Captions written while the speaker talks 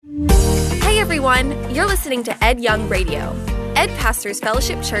everyone. You're listening to Ed Young Radio. Ed pastors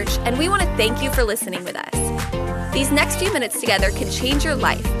Fellowship Church, and we want to thank you for listening with us. These next few minutes together can change your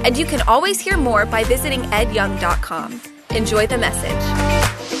life, and you can always hear more by visiting edyoung.com. Enjoy the message.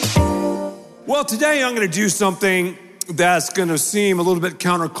 Well, today I'm going to do something that's going to seem a little bit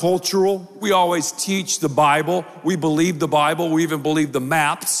countercultural. We always teach the Bible. We believe the Bible. We even believe the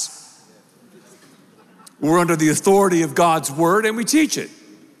maps. We're under the authority of God's word, and we teach it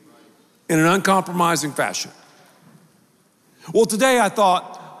in an uncompromising fashion. Well, today I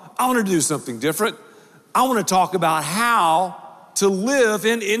thought I want to do something different. I want to talk about how to live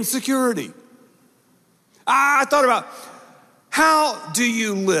in insecurity. I thought about, how do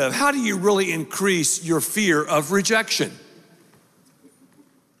you live? How do you really increase your fear of rejection?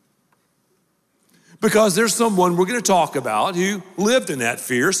 Because there's someone we're going to talk about who lived in that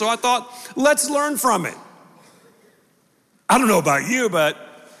fear, so I thought, let's learn from it. I don't know about you, but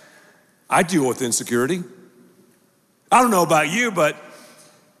I deal with insecurity. I don't know about you, but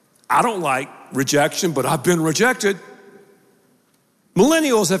I don't like rejection, but I've been rejected.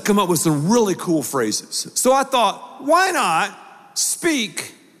 Millennials have come up with some really cool phrases. So I thought, why not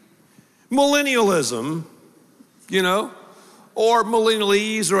speak millennialism, or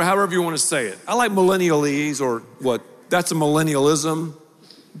millennialese, or however you want to say it. I like millennialese, or what, that's a millennialism.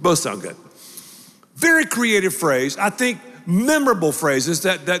 Both sound good. Very creative phrase. I think memorable phrases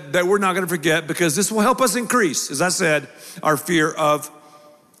that we're not going to forget, because this will help us increase, as I said, our fear of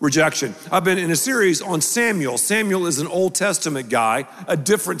rejection. I've been in a series on Samuel. Samuel is an Old Testament guy, a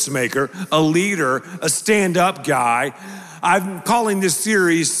difference maker, a leader, a stand-up guy. I'm calling this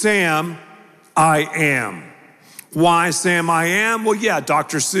series Sam, I Am. Why Sam, I Am? Well, yeah,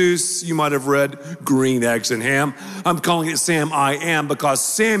 Dr. Seuss, you might have read Green Eggs and Ham. I'm calling it Sam, I Am because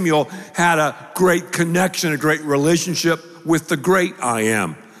Samuel had a great connection, a great relationship with the great I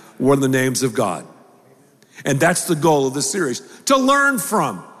Am, one of the names of God. And that's the goal of this series, to learn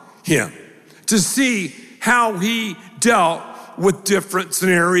from him, to see how he dealt with different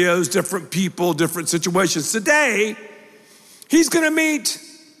scenarios, different people, different situations. Today, he's going to meet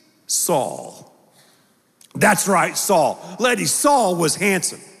Saul. That's right, Saul. Ladies, Saul was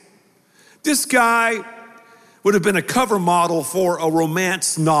handsome. This guy would have been a cover model for a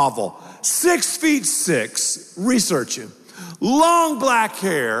romance novel. 6'6", research him. Long black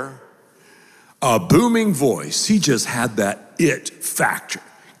hair, a booming voice. He just had that it factor.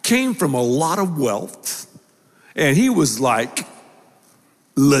 Came from a lot of wealth, and he was like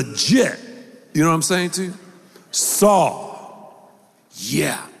legit. You know what I'm saying to you? Saul.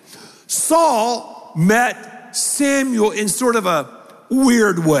 Yeah. Saul met Samuel in sort of a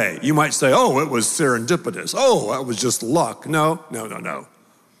weird way. You might say, oh, it was serendipitous. Oh, that was just luck. No.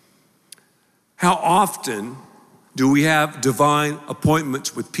 How often do we have divine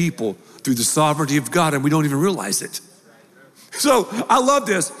appointments with people through the sovereignty of God and we don't even realize it? So I love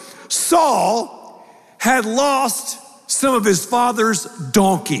this. Saul had lost some of his father's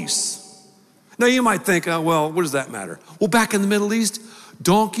donkeys. Now you might think, oh, well, what does that matter? Well, back in the Middle East,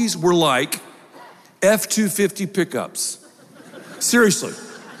 donkeys were like F-250 pickups. Seriously.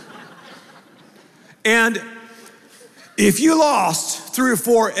 And if you lost 3 or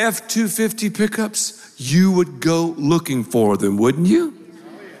 4 F-250 pickups, you would go looking for them, wouldn't you?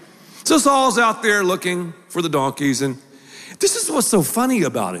 So Saul's out there looking for the donkeys, and this is what's so funny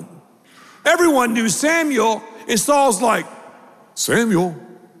about him. Everyone knew Samuel, and Saul's like, Samuel,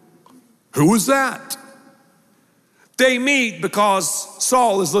 who was that? They meet because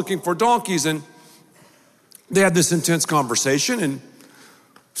Saul is looking for donkeys, and they had this intense conversation, and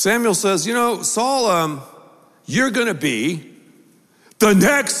Samuel says, Saul, you're going to be the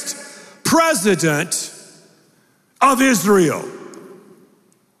next president of Israel.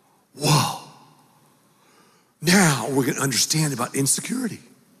 Whoa. Now we're going to understand about insecurity.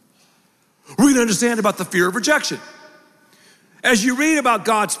 We're going to understand about the fear of rejection. As you read about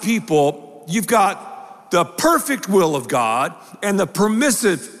God's people, you've got the perfect will of God and the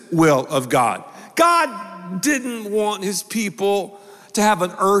permissive will of God. God didn't want his people to have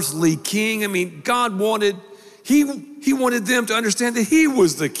an earthly king. I mean, God wanted, he wanted them to understand that he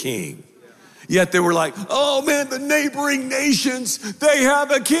was the king. Yet they were like, oh man, the neighboring nations, they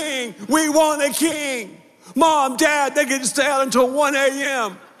have a king. We want a king. Mom, Dad, they get to stay out until 1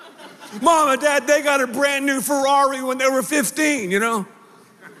 a.m. Mom and Dad, they got a brand new Ferrari when they were 15,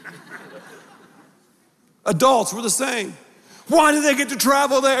 Adults were the same. Why do they get to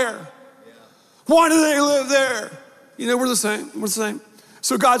travel there? Why do they live there? We're the same. We're the same.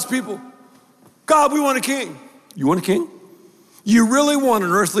 So God's people, God, we want a king. You want a king? You really want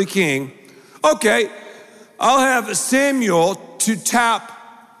an earthly king? Okay, I'll have Samuel to tap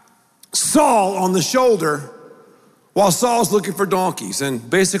Saul on the shoulder while Saul's looking for donkeys. And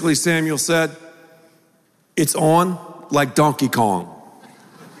basically Samuel said, it's on like Donkey Kong.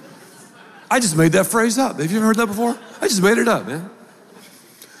 I just made that phrase up. Have you ever heard that before? I just made it up, man.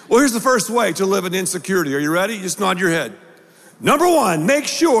 Well, here's the first way to live in insecurity. Are you ready? Just nod your head. Number one, make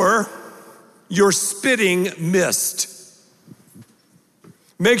sure you're spitting mist.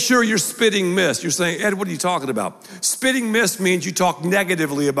 Make sure you're spitting mist. You're saying, Ed, what are you talking about? Spitting mist means you talk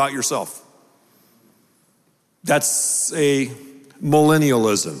negatively about yourself. That's a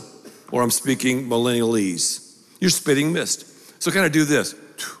millennialism, or I'm speaking millennialese. You're spitting mist. So kind of do this.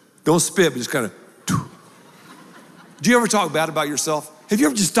 Don't spit, but just kind of. Do you ever talk bad about yourself? Have you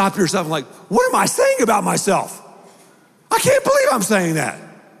ever just stopped yourself and like, what am I saying about myself? I can't believe I'm saying that.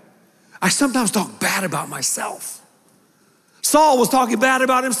 I sometimes talk bad about myself. Saul was talking bad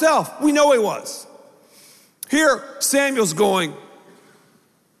about himself. We know he was. Here, Samuel's going,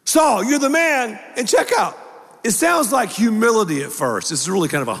 Saul, you're the man, and check out. It sounds like humility at first. It's really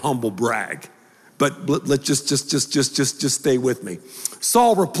kind of a humble brag, but let's just stay with me.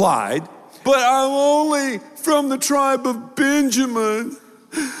 Saul replied, but I'm only from the tribe of Benjamin,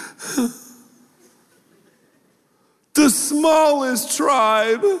 the smallest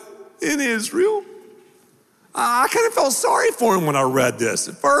tribe in Israel. I kind of felt sorry for him when I read this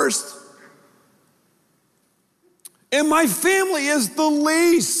at first. And my family is the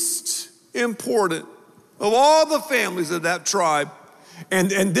least important of all the families of that tribe.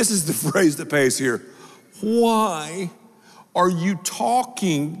 And this is the phrase that pays here. Why are you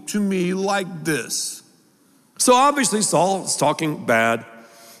talking to me like this? So obviously Saul is talking bad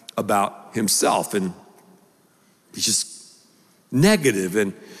about himself, and he's just negative.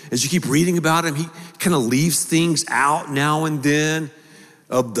 And as you keep reading about him, he kind of leaves things out now and then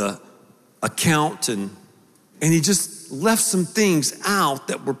of the account, and he just left some things out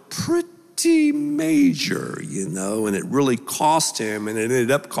that were pretty major, you know, and it really cost him, and it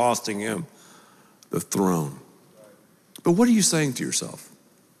ended up costing him the throne. But what are you saying to yourself?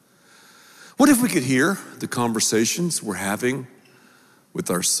 What if we could hear the conversations we're having with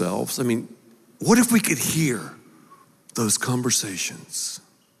ourselves? I mean, what if we could hear those conversations?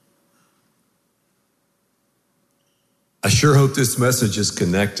 I sure hope this message is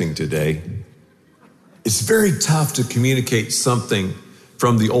connecting today. It's very tough to communicate something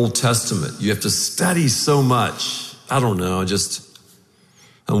from the Old Testament. You have to study so much. I don't know,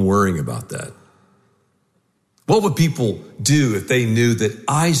 I'm worrying about that. What would people do if they knew that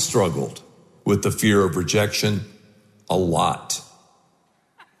I struggled with the fear of rejection a lot?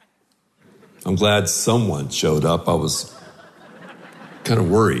 I'm glad someone showed up. I was kind of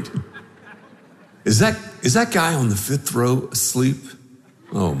worried. Is that guy on the fifth row asleep?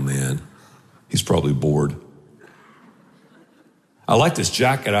 Oh man, he's probably bored. I like this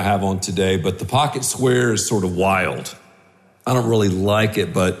jacket I have on today, but the pocket square is sort of wild. I don't really like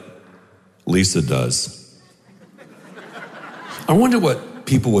it, but Lisa does. I wonder what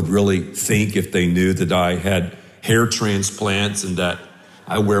people would really think if they knew that I had hair transplants and that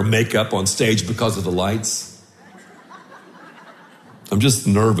I wear makeup on stage because of the lights. I'm just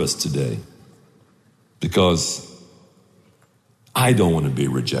nervous today because I don't want to be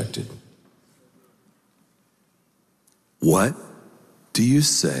rejected. What do you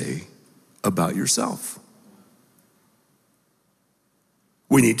say about yourself?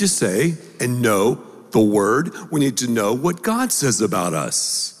 We need to say and know the word. We need to know what God says about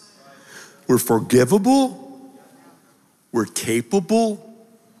us. We're forgivable. We're capable.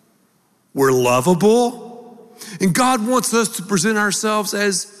 We're lovable. And God wants us to present ourselves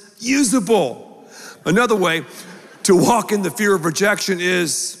as usable. Another way to walk in the fear of rejection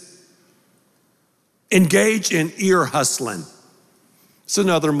is engage in ear hustling. It's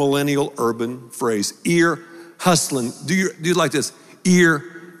another millennial urban phrase, ear hustling. Do you like this?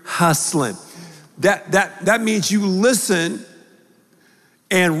 Ear hustling. That means you listen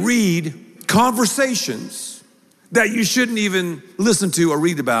and read conversations that you shouldn't even listen to or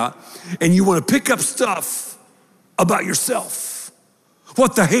read about, and you want to pick up stuff about yourself,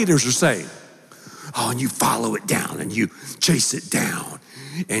 what the haters are saying. Oh, and you follow it down, and you chase it down,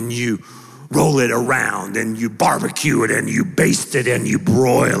 and you roll it around, and you barbecue it, and you baste it, and you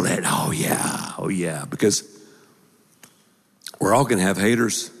broil it. Oh yeah, because we're all gonna have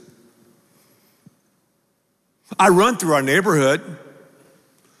haters. I run through our neighborhood.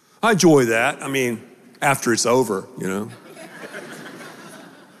 I enjoy that. I mean, after it's over, you know.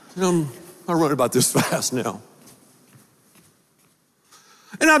 I run about this fast now.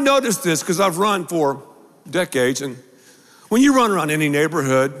 And I've noticed this because I've run for decades, and when you run around any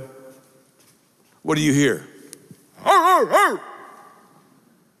neighborhood, what do you hear?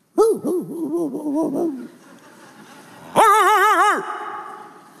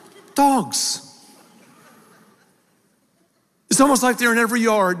 Dogs. It's almost like they're in every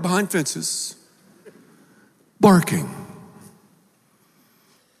yard behind fences, barking.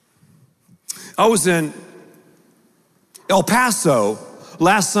 I was in El Paso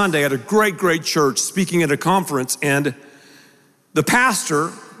last Sunday at a great church speaking at a conference, and the pastor,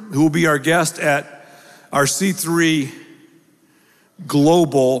 who will be our guest at our C3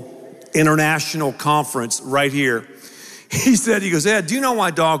 Global International Conference right here, he goes, Ed, do you know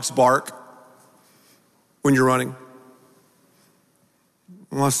why dogs bark when you're running?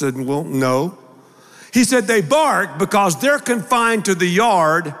 Well, I said, well, no. He said, they bark because they're confined to the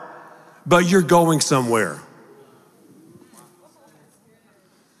yard, but you're going somewhere.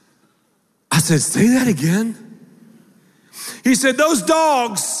 I said, say that again. He said, those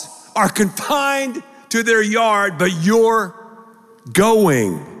dogs are confined to their yard, but you're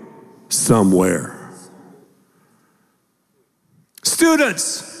going somewhere.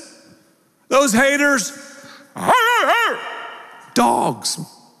 Students, those haters, dogs.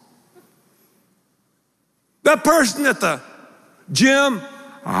 That person at the gym,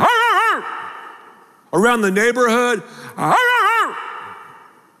 around the neighborhood,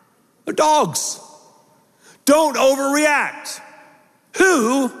 they're dogs. Don't overreact.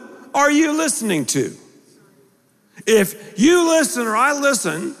 Who are you listening to? If you listen or I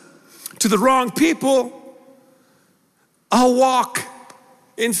listen to the wrong people, I'll walk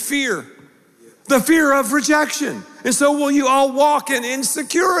in fear. The fear of rejection. And so will you all walk in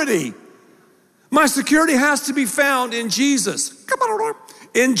insecurity. My security has to be found in Jesus.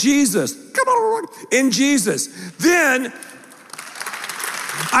 In Jesus. In Jesus. Then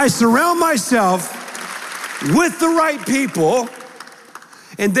I surround myself with the right people,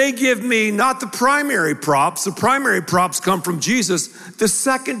 and they give me not the primary props. The primary props come from Jesus. The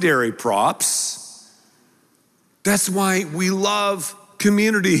secondary props. That's why we love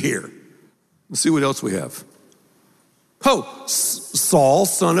community here. Let's see what else we have. Oh, Saul,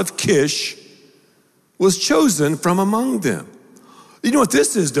 son of Kish, was chosen from among them. You know what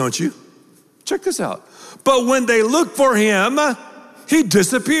this is, don't you? Check this out. But when they looked for him, he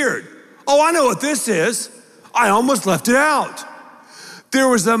disappeared. Oh, I know what this is. I almost left it out. There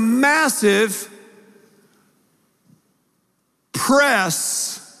was a massive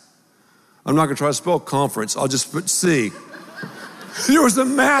press. I'm not going to try to spell conference. I'll just put C. There was a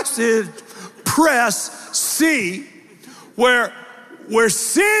massive press, C, where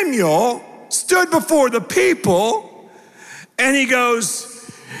Samuel stood before the people and he goes,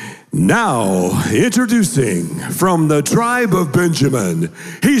 now introducing from the tribe of Benjamin,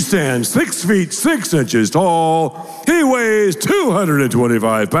 he stands 6 feet 6 inches tall. He weighs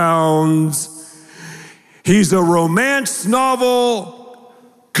 225 pounds. He's a romance novel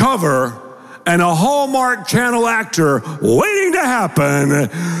cover and a Hallmark Channel actor waiting to happen.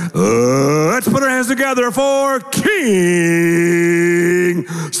 Let's put our hands together for King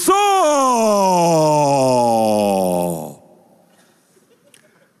Saul.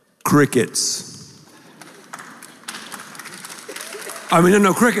 Crickets. I mean,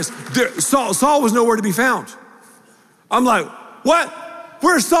 no crickets. Saul was nowhere to be found. I'm like, what?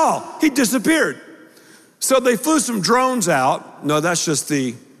 Where's Saul? He disappeared. So they flew some drones out. No, that's just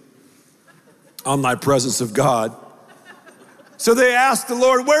the omnipresence of God. So they asked the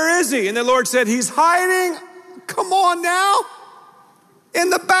Lord, where is he? And the Lord said, he's hiding, come on now, in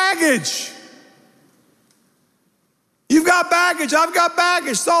the baggage. You've got baggage, I've got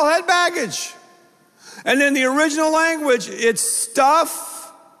baggage. Saul had baggage. And in the original language, it's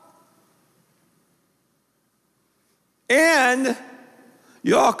stuff and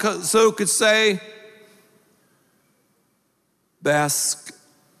you also could say baskets.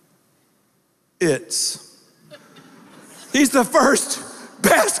 He's the first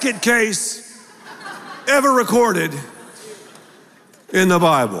basket case ever recorded in the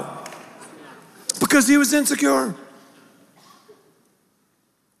Bible because he was insecure.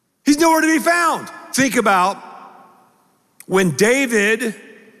 He's nowhere to be found. Think about when David,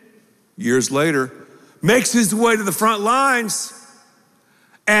 years later, makes his way to the front lines,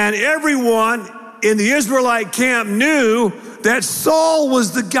 and everyone in the Israelite camp knew that Saul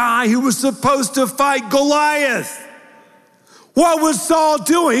was the guy who was supposed to fight Goliath. What was Saul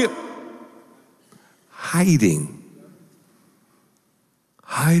doing? Hiding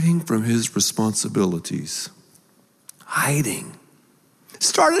from his responsibilities. Hiding.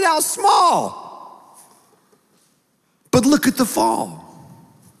 Started out small, but look at the fall.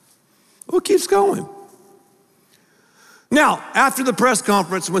 Oh, it keeps going. Now, after the press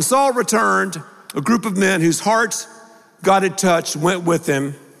conference, when Saul returned, a group of men whose hearts God had touched went with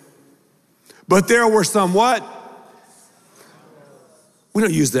him. But there were some what? We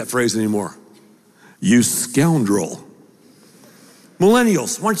don't use that phrase anymore. You scoundrel.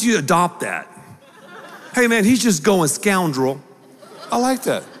 Millennials, why don't you adopt that? Hey man, he's just going scoundrel. I like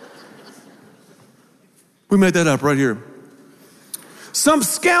that. We made that up right here. Some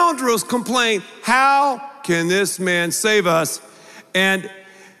scoundrels complained, how can this man save us? And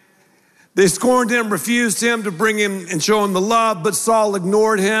they scorned him, refused him to bring him and show him the love, but Saul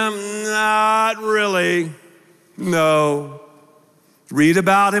ignored him. Not really. No. Read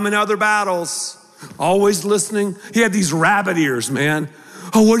about him in other battles. Always listening. He had these rabbit ears, man.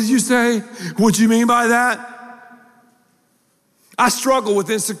 Oh, what did you say? What do you mean by that? I struggle with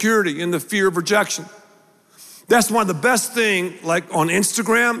insecurity and the fear of rejection. That's why the best thing, like on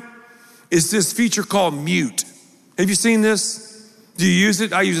Instagram, is this feature called mute. Have you seen this? Do you use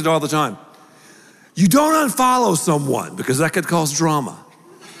it? I use it all the time. You don't unfollow someone because that could cause drama.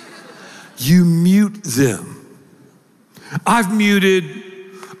 You mute them. I've muted,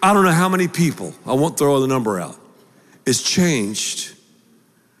 I don't know how many people. I won't throw the number out. It's changed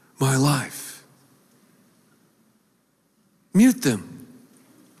my life. Mute them.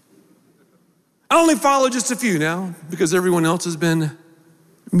 I only follow just a few now because everyone else has been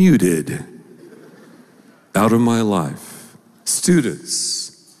muted out of my life.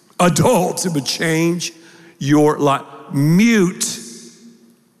 Students, adults, it would change your life. Mute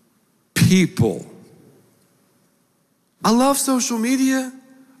people. I love social media.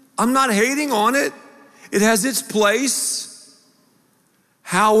 I'm not hating on it. It has its place.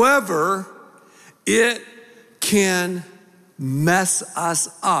 However, it can mess us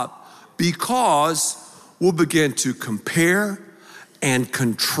up because we'll begin to compare and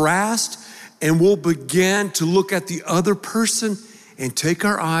contrast, and we'll begin to look at the other person and take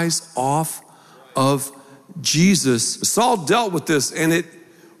our eyes off of Jesus. Saul dealt with this, and it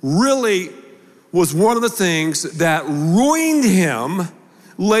really was one of the things that ruined him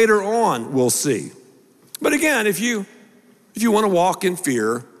later on, we'll see. But again, if you want to walk in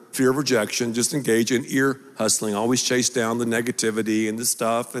fear of rejection, just engage in ear hustling, always chase down the negativity and the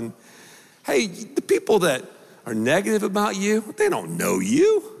stuff. And hey, the people that are negative about you, they don't know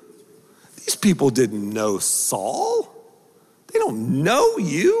you. These people didn't know Saul. They don't know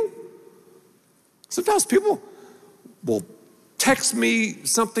you. Sometimes people will text me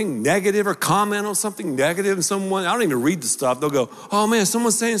something negative or comment on something negative, and someone, I don't even read the stuff, they'll go, oh man,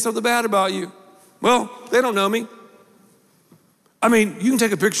 someone's saying something bad about you. Well, they don't know me. I mean, you can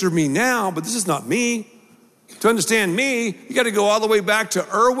take a picture of me now, but this is not me. To understand me, you got to go all the way back to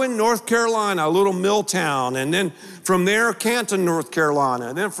Irwin, North Carolina, a little mill town, and then from there, Canton, North Carolina,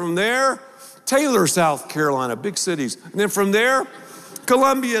 and then from there, Taylor, South Carolina, big cities, and then from there,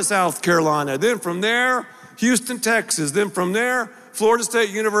 Columbia, South Carolina, then from there, Houston, Texas, then from there, Florida State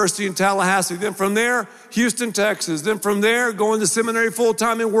University in Tallahassee, then from there, Houston, Texas, then from there, going to seminary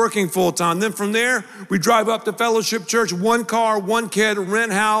full-time and working full-time, then from there, we drive up to Fellowship Church, one car, one kid,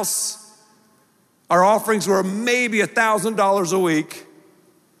 rent house. Our offerings were maybe $1,000 a week.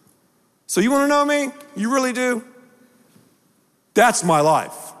 So you want to know me? You really do? That's my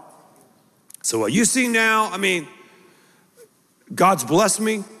life. So what you see now, I mean, God's blessed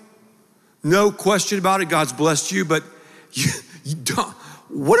me. No question about it, God's blessed you, but you don't,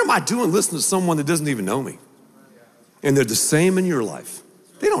 what am I doing listening to someone that doesn't even know me? And they're the same in your life.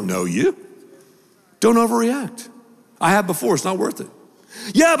 They don't know you. Don't overreact. I have before, it's not worth it.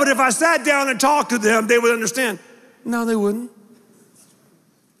 Yeah, but if I sat down and talked to them, they would understand. No, they wouldn't.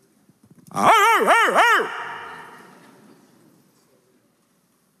 Let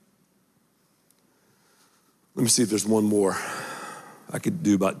me see if there's one more. I could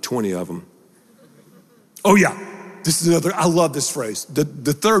do about 20 of them. Oh yeah, this is another, I love this phrase.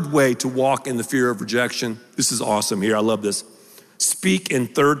 The third way to walk in the fear of rejection. This is awesome here, I love this. Speak in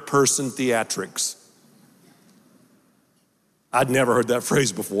third person theatrics. I'd never heard that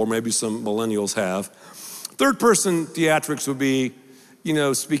phrase before, maybe some millennials have. Third person theatrics would be,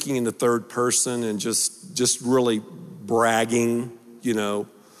 speaking in the third person and just really bragging,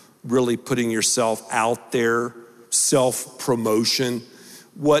 really putting yourself out there, self-promotion.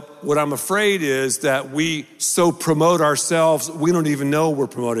 What I'm afraid is that we so promote ourselves, we don't even know we're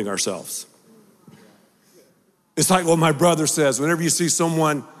promoting ourselves. It's like what my brother says, whenever you see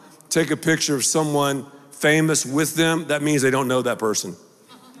someone take a picture of someone famous with them, that means they don't know that person.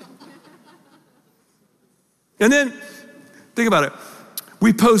 And then, think about it.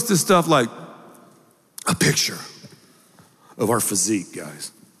 We post this stuff like a picture of our physique,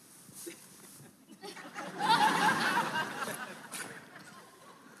 guys.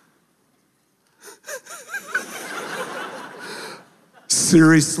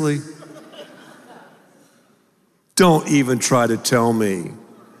 Seriously? Don't even try to tell me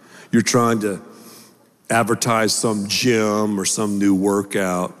you're trying to advertise some gym or some new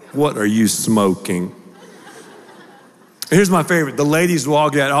workout. What are you smoking? Here's my favorite. The ladies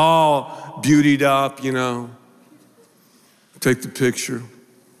walk out all beautied up, you know. Take the picture.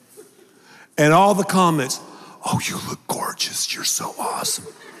 And all the comments, oh, you look gorgeous. You're so awesome.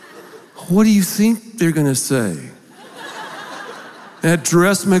 What do you think they're going to say? That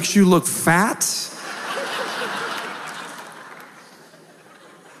dress makes you look fat?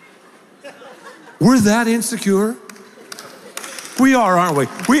 We're that insecure. We are, aren't we?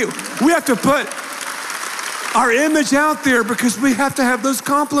 We have to put our image out there because we have to have those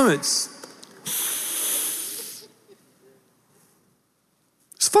compliments.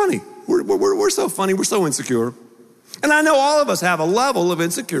 It's funny. We're so funny. We're so insecure. And I know all of us have a level of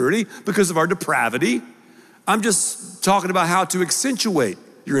insecurity because of our depravity. I'm just talking about how to accentuate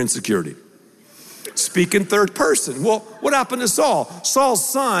your insecurity. Speak in third person. Well, what happened to Saul? Saul's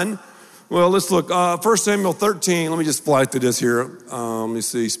son, well, let's look. 1 Samuel 13. Let me just fly through this here. Let me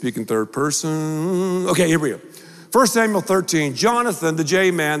see. Speak in third person. Okay, here we go. 1 Samuel 13. Jonathan, the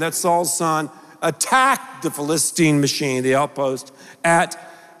J-man, that's Saul's son, attacked the Philistine machine, the outpost, at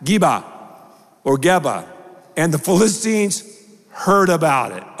Geba. And the Philistines heard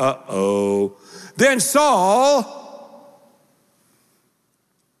about it. Uh-oh. Then Saul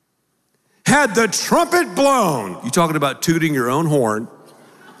had the trumpet blown. You talking about tooting your own horn.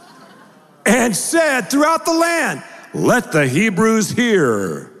 And said throughout the land, let the Hebrews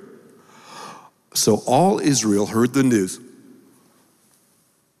hear. So all Israel heard the news.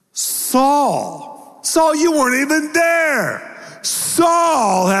 Saul, you weren't even there.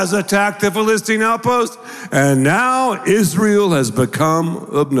 Saul has attacked the Philistine outpost, and now Israel has become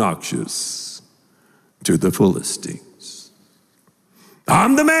obnoxious to the Philistines.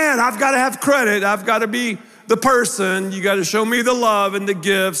 I'm the man. I've got to have credit. I've got to be the person. You got to show me the love and the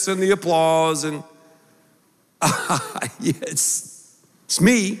gifts and the applause. And it's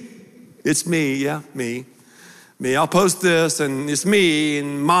me. It's me. Yeah, me. I'll post this, and it's me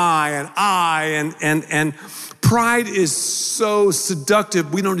and my and I and pride is so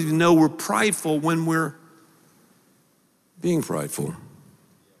seductive. We don't even know we're prideful when we're being prideful.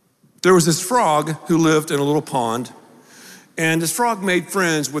 There was this frog who lived in a little pond, and this frog made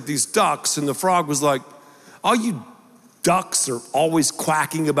friends with these ducks, and the frog was like, all you ducks are always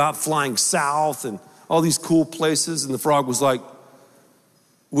quacking about flying south and all these cool places. And the frog was like,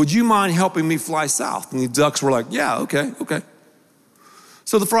 would you mind helping me fly south? And the ducks were like, yeah, okay.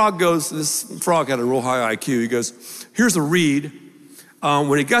 So the frog goes, this frog had a real high IQ. He goes, here's a reed.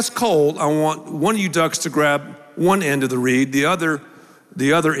 When it gets cold, I want one of you ducks to grab one end of the reed, the other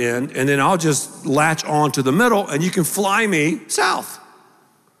end, and then I'll just latch on to the middle and you can fly me south.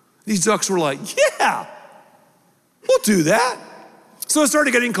 These ducks were like, yeah, we'll do that. So it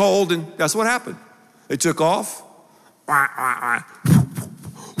started getting cold, and that's what happened. They took off.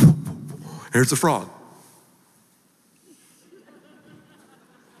 Here's the frog.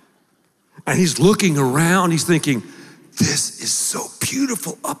 And he's looking around. He's thinking, this is so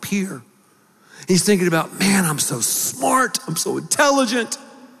beautiful up here. He's thinking about, man, I'm so smart. I'm so intelligent.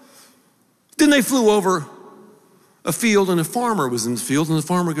 Then they flew over a field, and a farmer was in the field, and the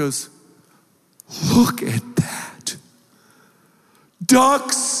farmer goes, look at that.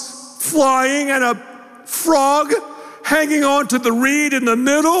 Ducks flying and a frog hanging onto the reed in the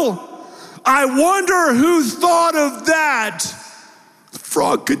middle. I wonder who thought of that. The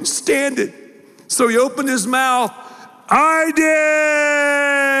frog couldn't stand it. So he opened his mouth. I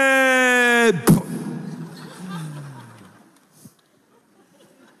did.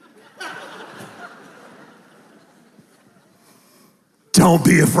 Don't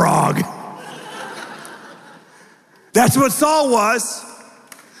be a frog. That's what Saul was.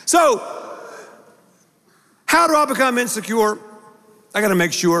 So, how do I become insecure? I got to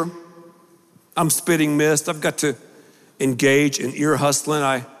make sure I'm spitting mist. I've got to engage in ear hustling.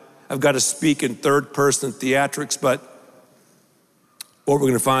 I've got to speak in third person theatrics. But what we're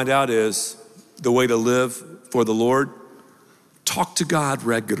going to find out is the way to live for the Lord. Talk to God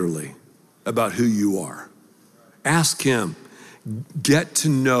regularly about who you are. Ask him. Get to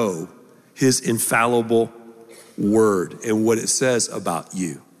know his infallible word and what it says about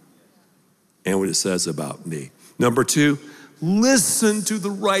you and what it says about me. Number 2, listen to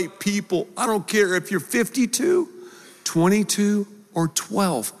the right people. I don't care if you're 52, 22, or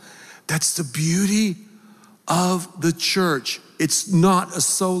 12. That's the beauty of the church. It's not a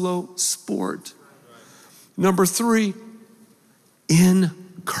solo sport. Number 3,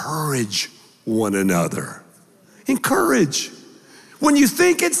 encourage one another. Encourage. When you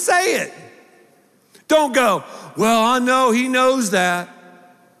think it, say it. Don't go, well, I know he knows that.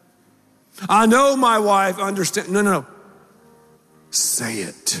 I know my wife understands. No. Say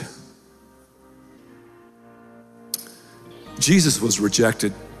it. Jesus was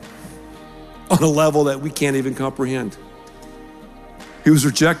rejected on a level that we can't even comprehend. He was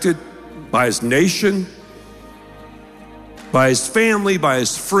rejected by his nation, by his family, by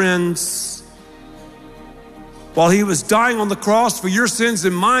his friends. While he was dying on the cross for your sins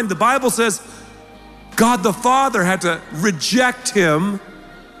and mine, the Bible says God the Father had to reject him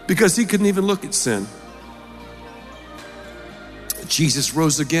because he couldn't even look at sin. Jesus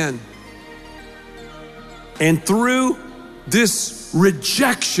rose again. And through this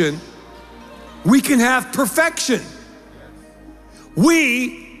rejection, we can have perfection.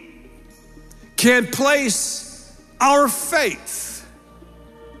 We can place our faith,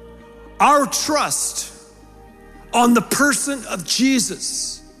 our trust on the person of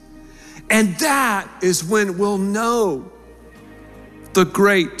Jesus. And that is when we'll know the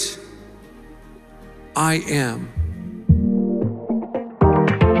great I am.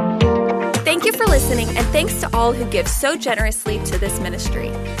 Thank you for listening, and thanks to all who give so generously to this ministry.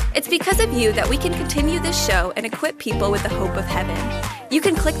 It's because of you that we can continue this show and equip people with the hope of heaven. You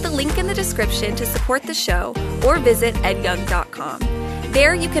can click the link in the description to support the show or visit edyoung.com.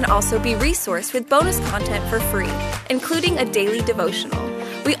 There you can also be resourced with bonus content for free, including a daily devotional.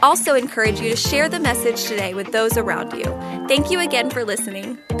 We also encourage you to share the message today with those around you. Thank you again for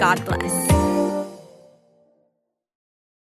listening. God bless.